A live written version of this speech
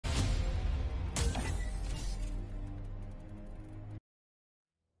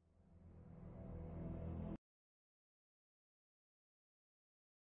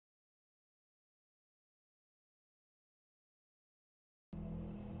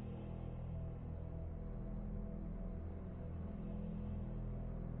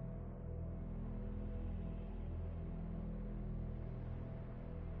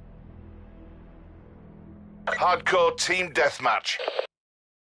Hardcore team deathmatch.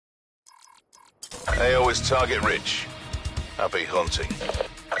 AO is target rich. Happy hunting.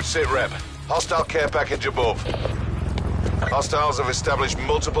 Sit rep. Hostile care package above. Hostiles have established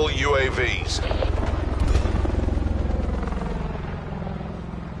multiple UAVs.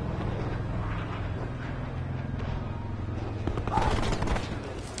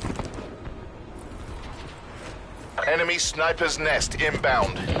 Enemy sniper's nest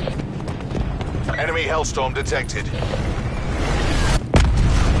inbound. Enemy Hellstorm detected.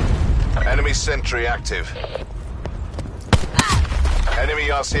 Enemy sentry active. Enemy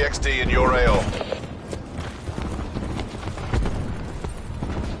RCXD in your AO.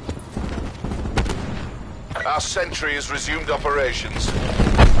 Our sentry has resumed operations.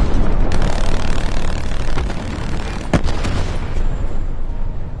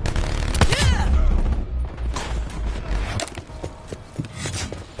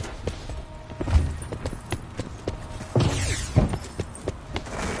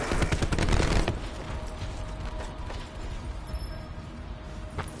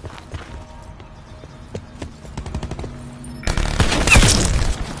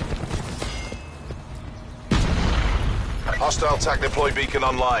 Hostile TAC deploy beacon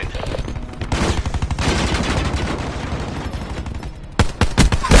online.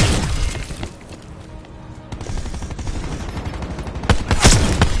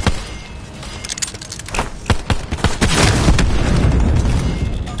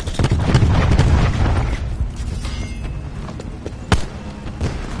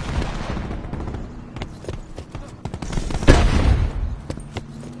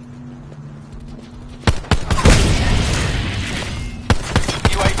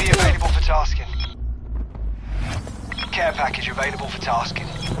 Tasking. Care package available for tasking.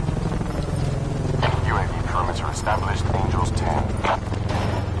 UAV perimeter established. Angels 10.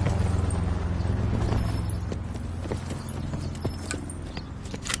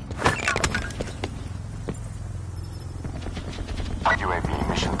 UAV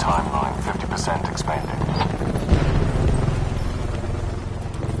mission timeline 50% expanded.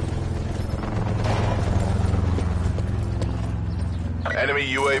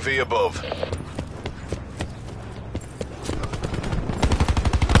 Enemy UAV above.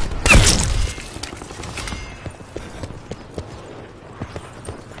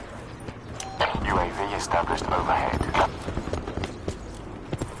 UAV established overhead.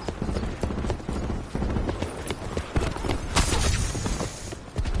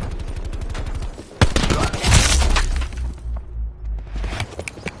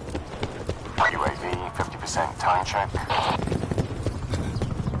 UAV 50% time check.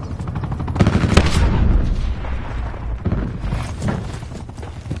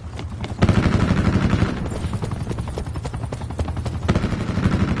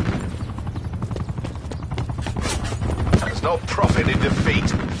 There's no profit in defeat.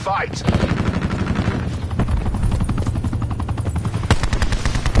 Fight!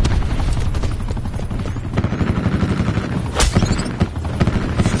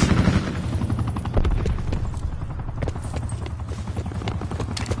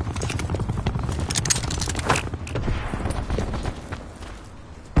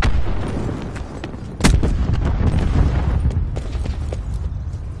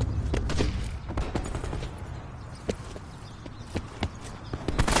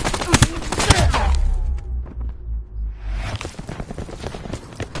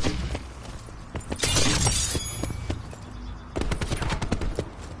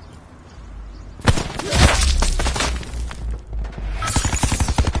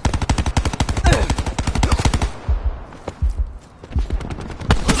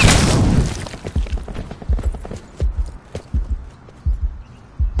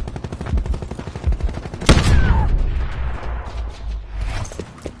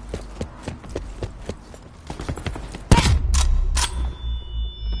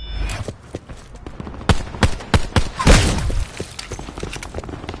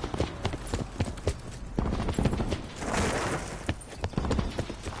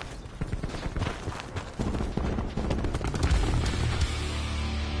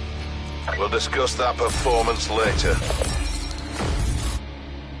 We'll discuss that performance later.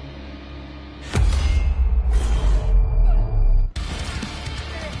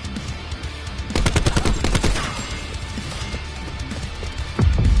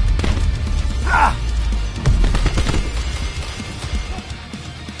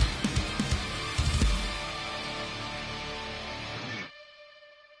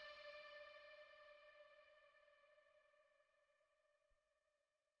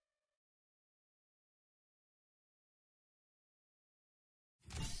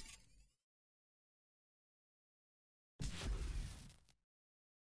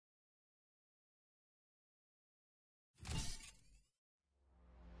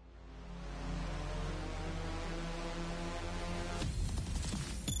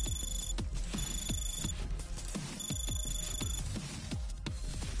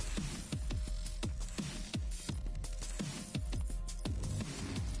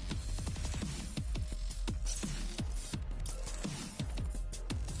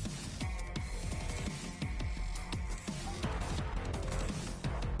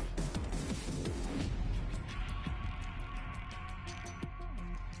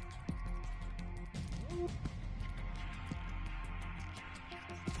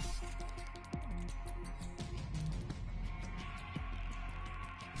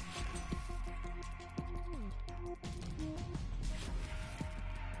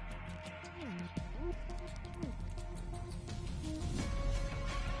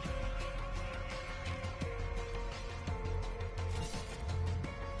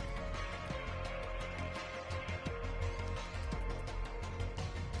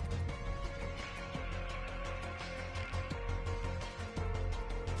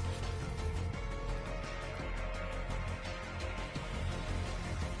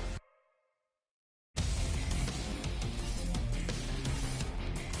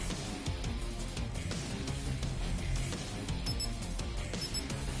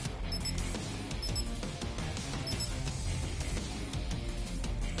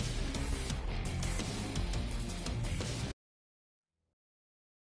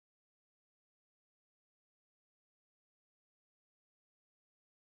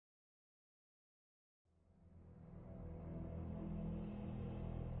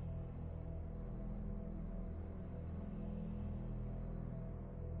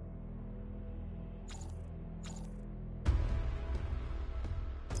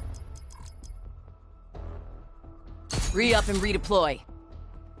 Re-up and redeploy.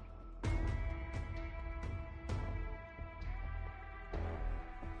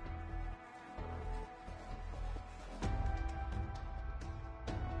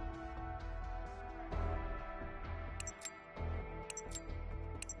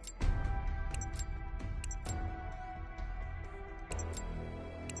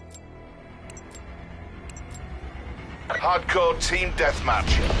 Hardcore team deathmatch.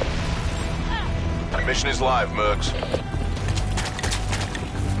 Mission is live, Mercs.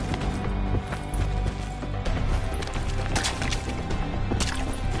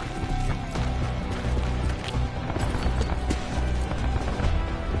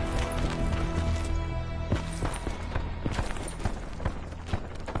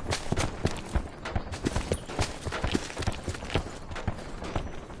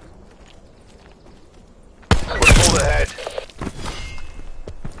 We're full ahead.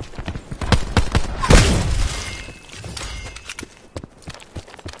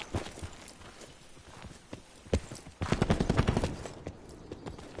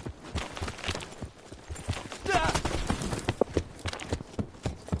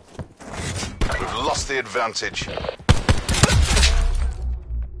 We've lost the advantage.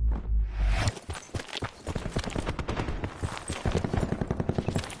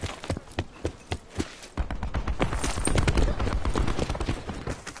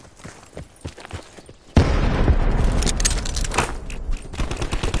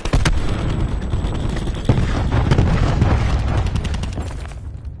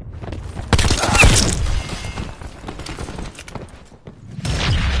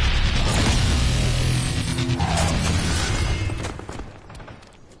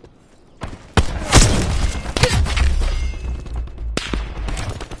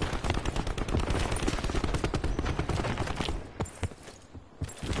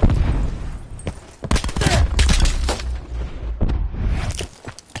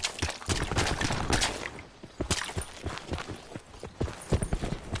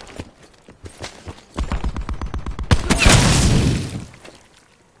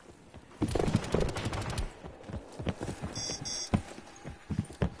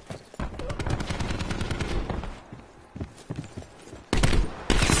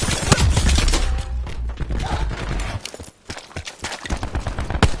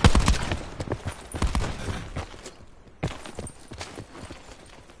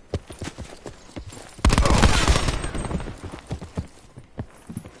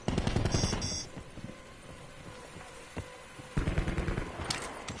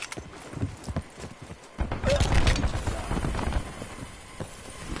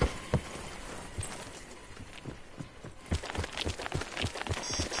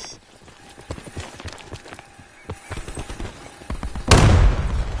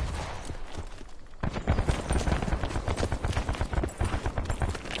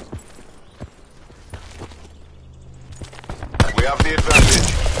 We have the advantage.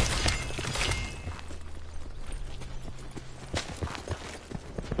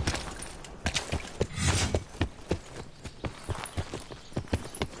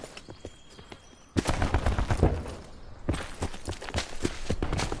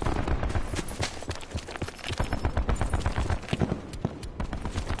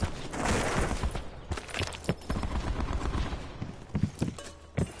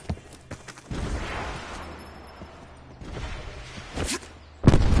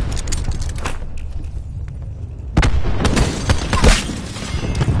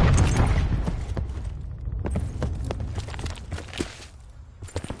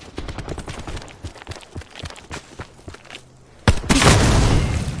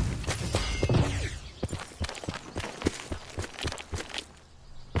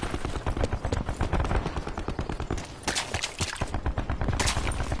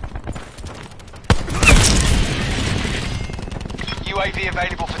 UAV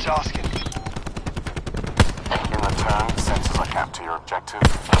available for tasking. In return, sensors are capped to your objective.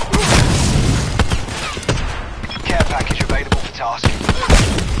 Care package available for tasking.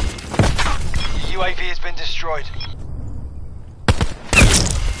 UAV has been destroyed.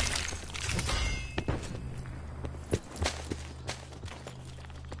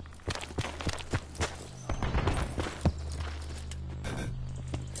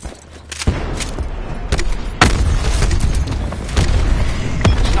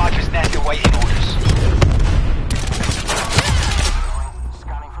 Sniper's net awaiting orders.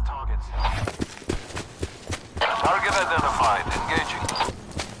 Scanning for targets. Target identified. Engaging.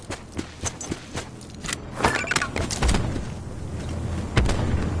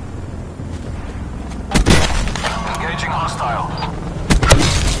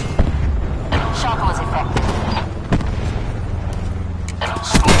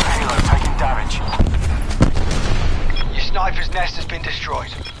 nest has been destroyed.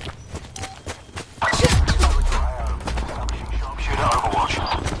 Shooter overwatch.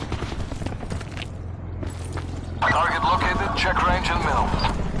 Target located. Check range and middle.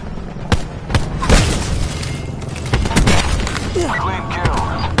 Clean kill.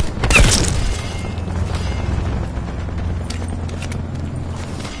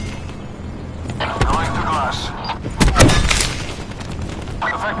 Going to glass.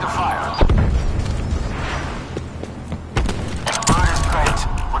 Effective fire. Bird is bent.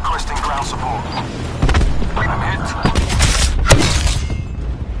 Requesting ground support. I'm hit.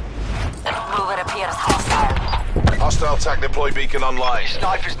 Mover appears hostile. Hostile TAC deploy beacon online.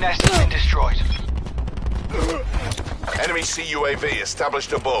 Sniper's nest has been destroyed. Enemy CUAV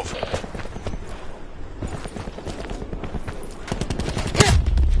established above.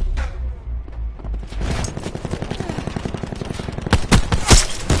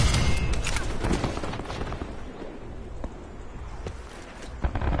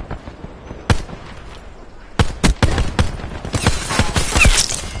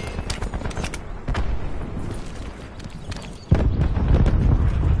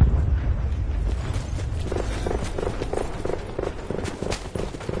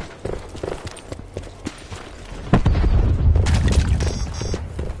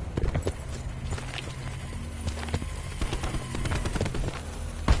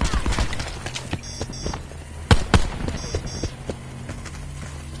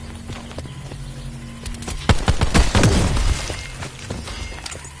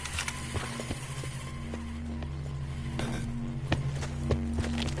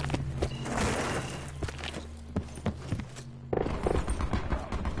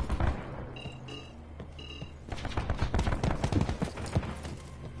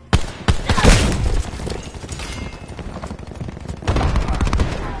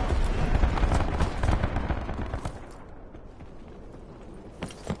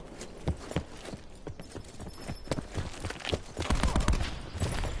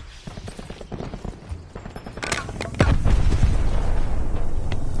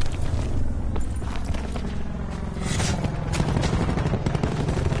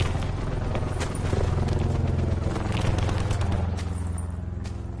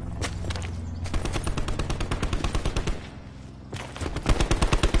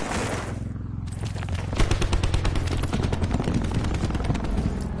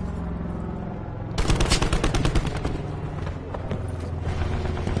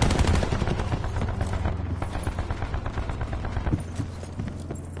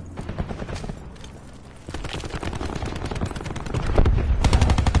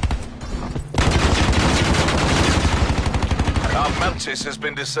 Mantis has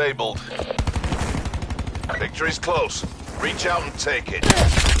been disabled. Victory's close. Reach out and take it.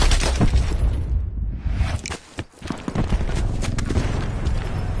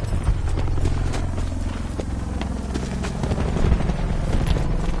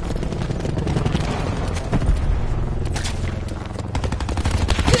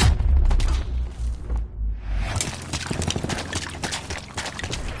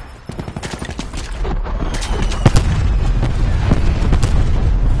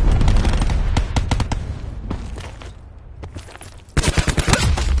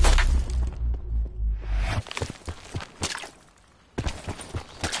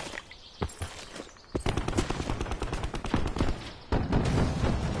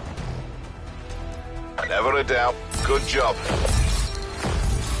 Never a doubt. Good job.